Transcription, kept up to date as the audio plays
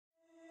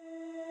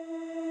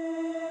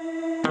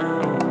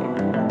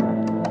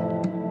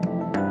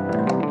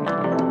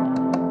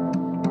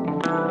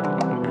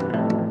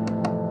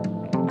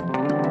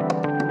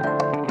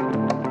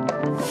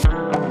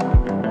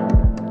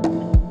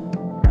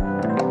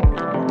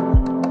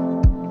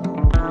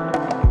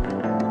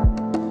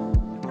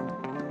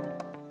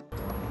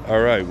All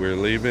right, we're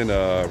leaving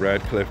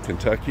Radcliff,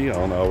 Kentucky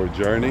on our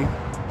journey.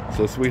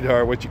 So,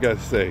 sweetheart, what you got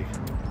to say?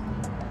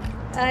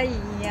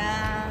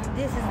 Yeah,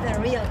 this is the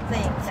real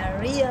thing, the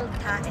real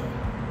Thai.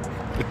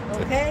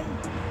 Okay?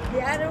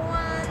 The other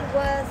one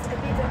was a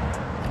bit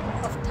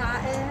of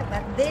Thai,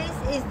 but this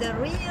is the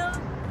real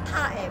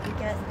Thai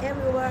because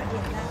everywhere is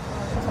not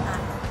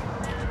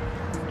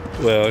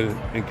Thai. Well,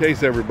 in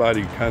case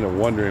everybody kind of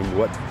wondering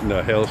what in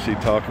the hell she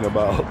talking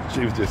about,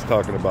 she was just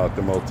talking about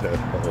the motel.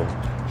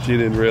 She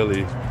didn't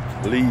really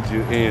lead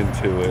you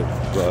into it,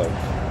 but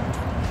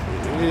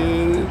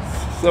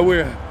so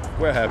we're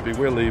happy.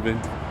 We're leaving,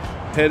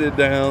 headed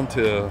down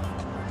to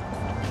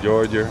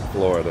Georgia,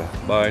 Florida.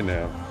 Bye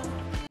now.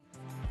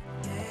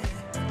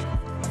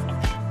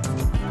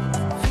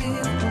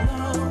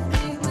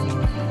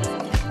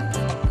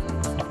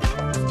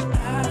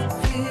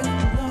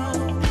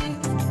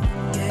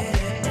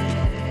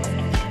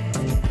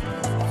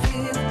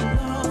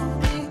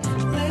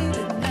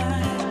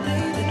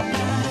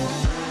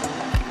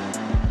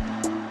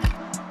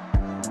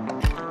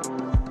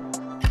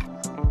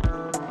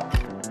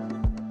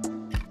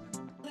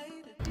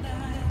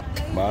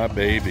 My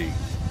baby,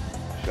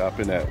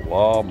 shopping at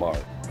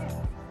Walmart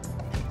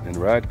in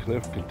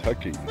Radcliff,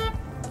 Kentucky.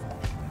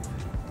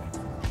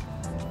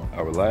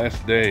 Our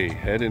last day,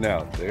 heading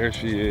out. There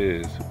she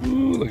is.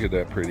 Ooh, look at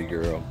that pretty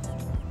girl.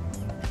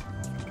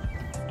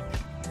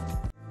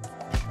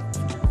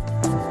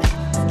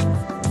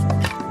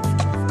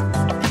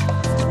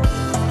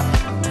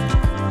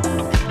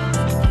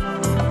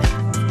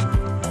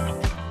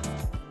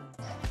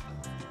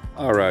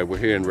 All right, we're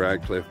here in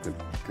Radcliff,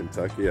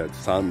 Kentucky at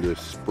Saunders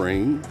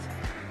Springs.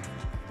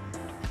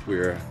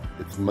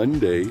 It's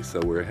Monday, so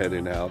we're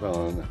heading out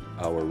on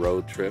our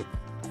road trip.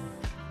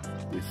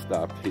 We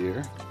stopped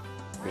here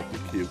with the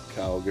cute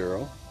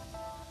cowgirl.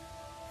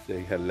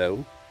 Say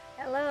hello.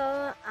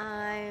 Hello,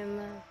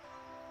 I'm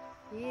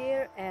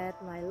here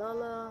at my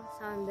Lolo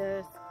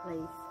Saunders place,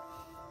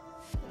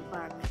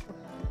 Spark.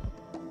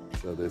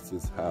 So this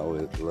is how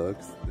it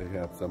looks. They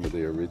have some of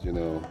the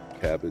original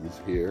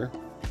cabins here.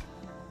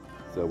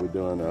 So we're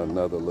doing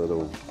another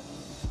little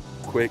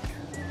quick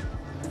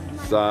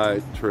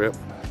side trip.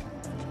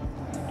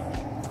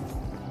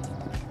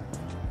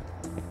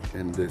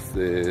 And this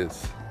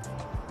is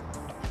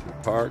the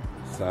park,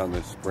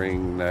 Saunders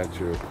Spring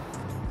Nature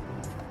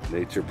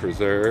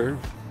Preserve.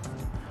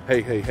 Hey,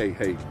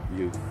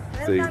 you.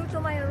 See? Welcome to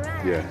my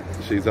ranch.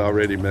 Yeah, she's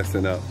already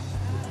messing up.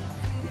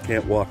 You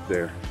can't walk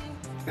there.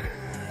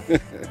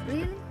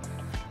 Really?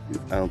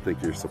 I don't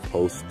think you're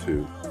supposed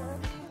to.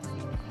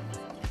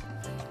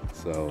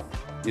 So,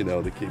 you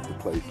know, to keep the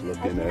place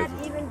looking I as...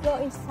 cannot even go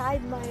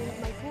inside my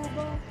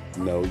cubo.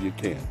 No, you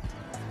can't.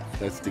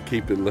 That's to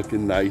keep it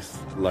looking nice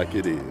like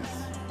it is.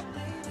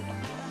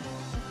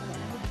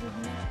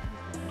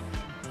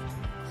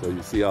 So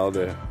you see all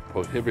the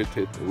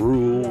prohibited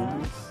rules. Yeah.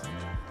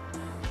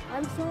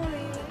 I'm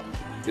sorry.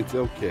 It's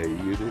okay,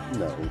 you didn't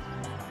know.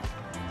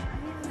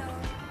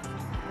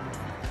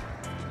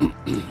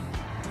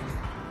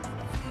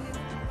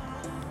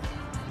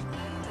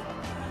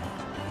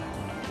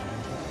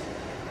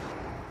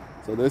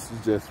 So this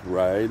is just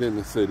right in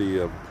the city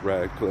of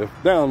Radcliff,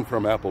 down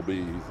from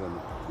Applebee's and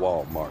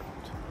Walmart,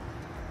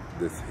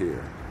 this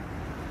here.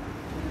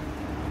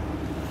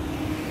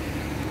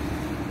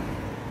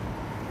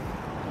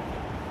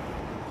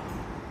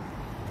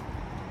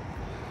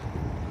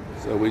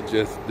 So we're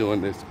just doing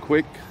this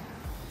quick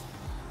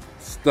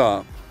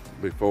stop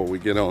before we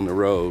get on the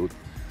road,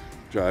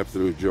 drive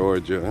through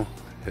Georgia,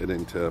 head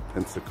into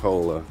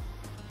Pensacola,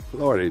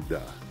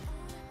 Florida.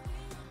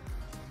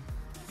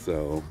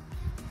 So,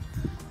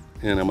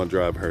 and I'm gonna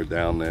drive her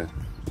down that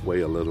way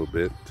a little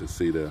bit to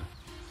see the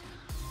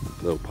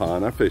little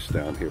pond. I fished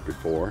down here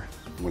before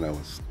when I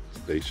was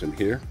stationed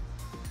here.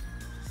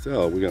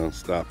 So we're gonna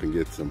stop and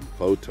get some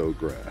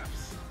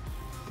photographs.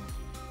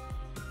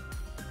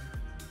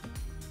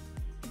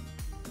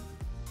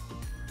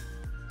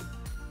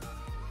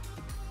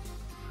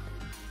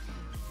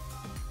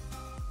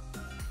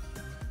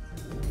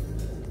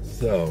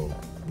 So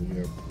we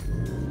are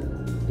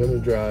gonna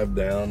drive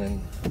down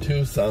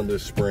into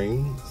Saunders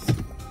Springs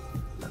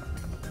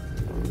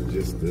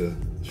just to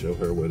show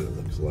her what it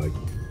looks like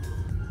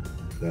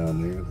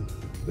down there.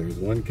 There's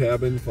one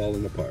cabin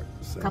falling apart.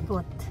 So.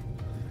 Kaput.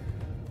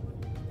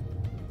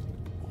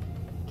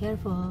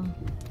 Careful.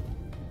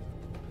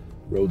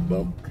 Road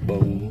bump, okay.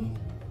 Boom.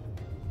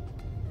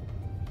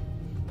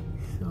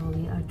 So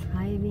we are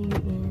driving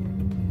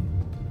in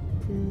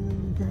to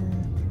the.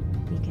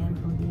 Be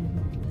careful,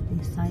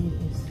 the side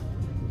is.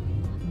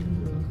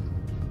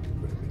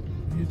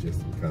 You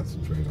just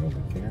concentrate on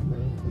the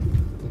camera.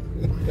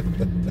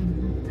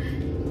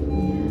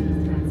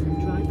 That's a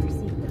driver's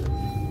seat though.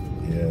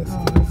 Yes. Oh,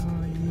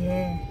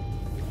 yeah.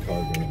 The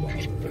car gonna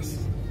bother us.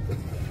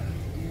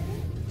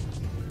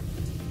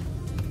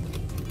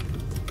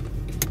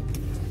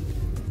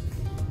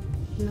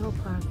 No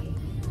parking.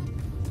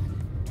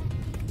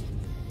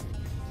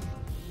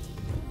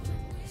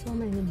 So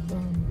many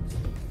bombs.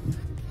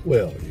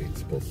 Well, you ain't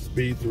supposed to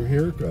speed through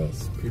here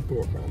because people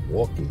are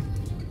walking.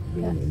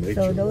 Doing the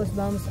nature So those walk.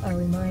 bumps are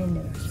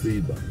reminders.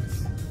 Speed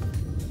bumps.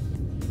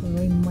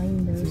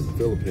 Reminders. In the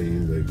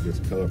Philippines, they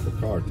just cut up a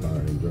car tire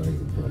and drag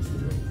it across the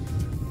road.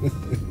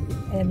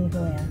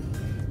 Anywhere.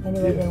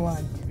 Anywhere they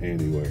want.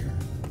 Anywhere.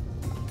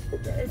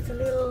 It's a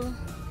little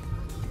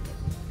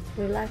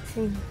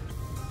relaxing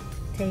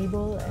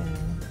table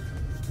and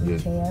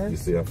chairs. You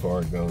see how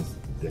far it goes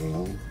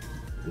down?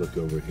 Look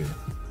over here.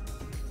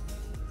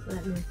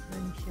 Let me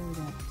show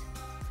that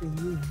to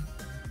you.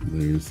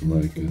 There's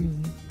like a,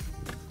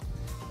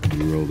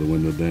 you roll the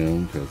window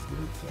down because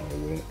it's all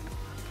wet.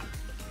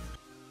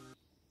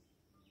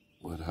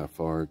 What? How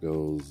far it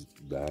goes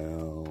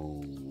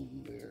down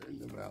there in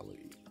the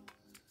valley?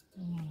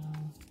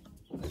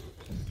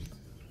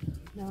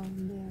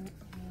 Down there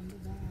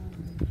and down.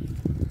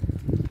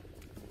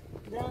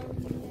 Down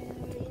there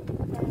in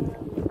the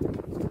valley.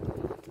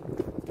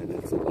 And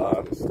it's a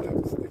lot of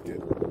steps to get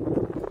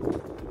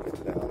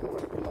down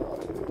where the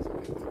pond is.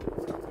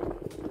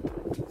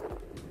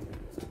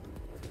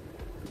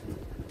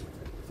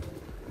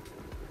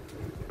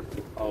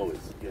 Oh,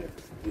 it's, yes,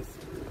 this.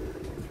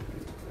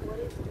 What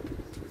is it?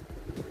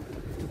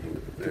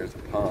 There's a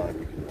pond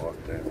you can walk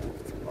down.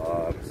 It's a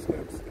lot of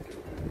steps to get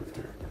down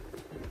there.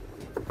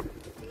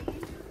 See?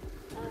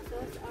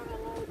 Those are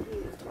allowed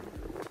here.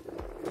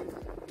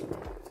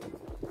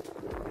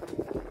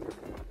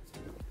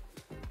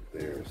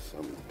 There's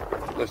some.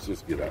 Let's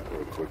just get out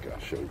real quick. I'll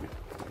show you.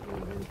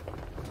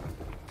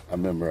 I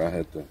remember I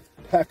had to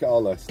pack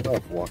all that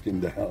stuff walking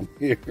down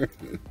here.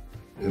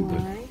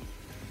 Why?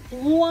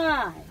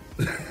 Why?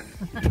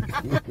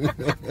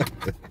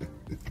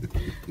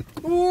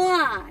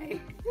 Why?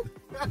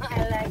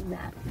 I like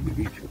that.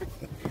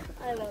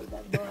 I love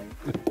that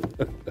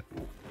boy.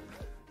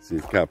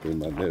 She's copying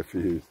my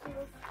nephews.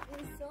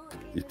 He's so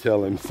You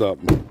tell him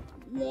something.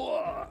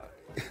 Why?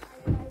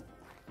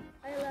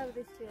 I love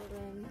these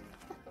children.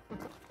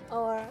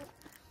 Our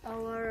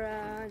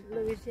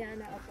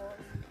Louisiana apples.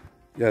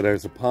 Yeah,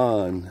 there's a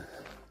pond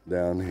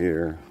down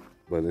here,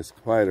 but it's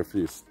quite a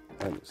few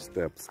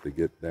steps to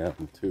get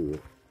down to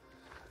it.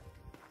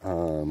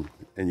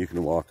 And you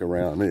can walk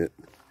around it.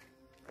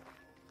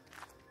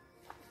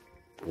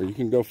 Or you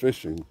can go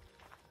fishing.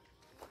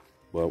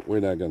 But we're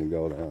not going to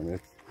go down.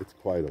 It's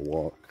quite a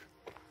walk.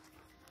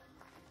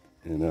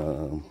 And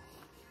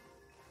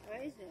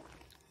Where is it?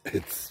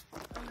 it's,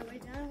 On the way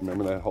down?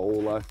 remember that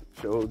hole I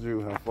showed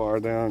you, how far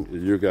down?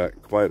 You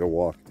got quite a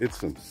walk. It's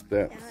some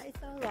steps. Yeah,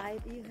 it's all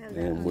right. You have that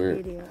And on we're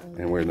video.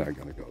 not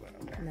going to go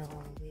down there.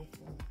 No, we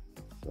shouldn't.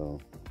 So,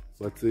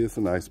 but see, it's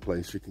a nice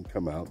place. You can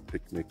come out,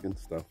 picnic and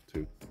stuff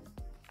too.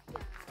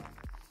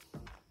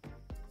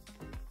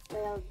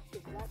 Well,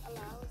 if that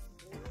allows,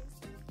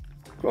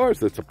 Of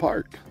course, it's a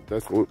park.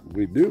 That's what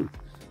we do.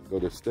 Go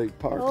to state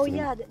parks. oh and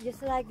yeah,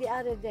 just like the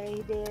other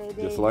day, they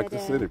just like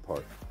had the city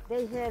park.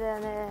 They had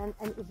an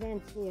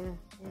event here,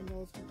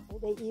 and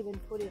they even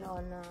put it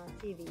on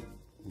TV.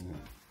 Yeah.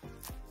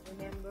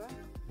 Remember?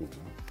 Yeah.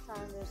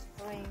 Summer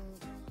spring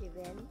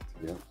event.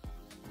 Yeah.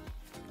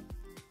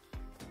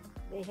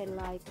 They had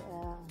like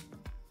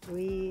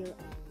grill.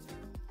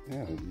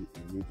 Yeah,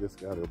 you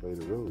just got to obey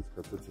the rules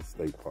because it's a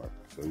state park.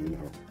 So, you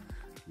know.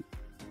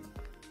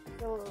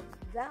 So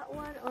that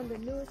one on the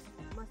news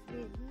must be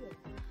here.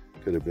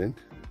 Could have been.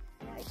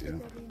 Yeah, it should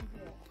have been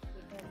here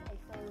because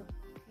I saw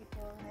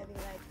people having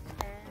like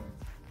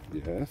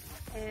stands Yes.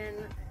 and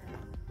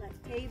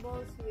like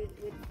tables with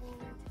food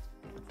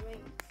and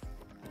drinks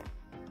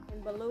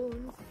and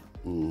balloons.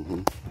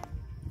 Mm-hmm.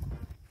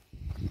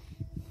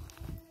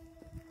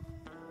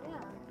 Yeah.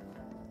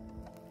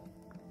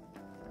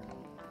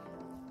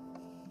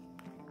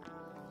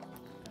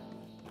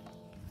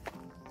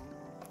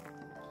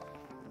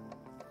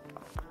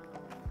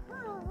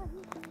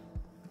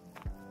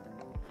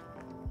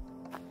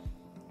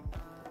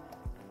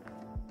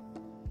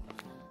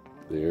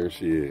 There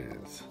she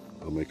is.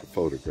 I'll make a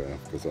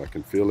photograph because I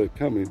can feel it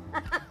coming.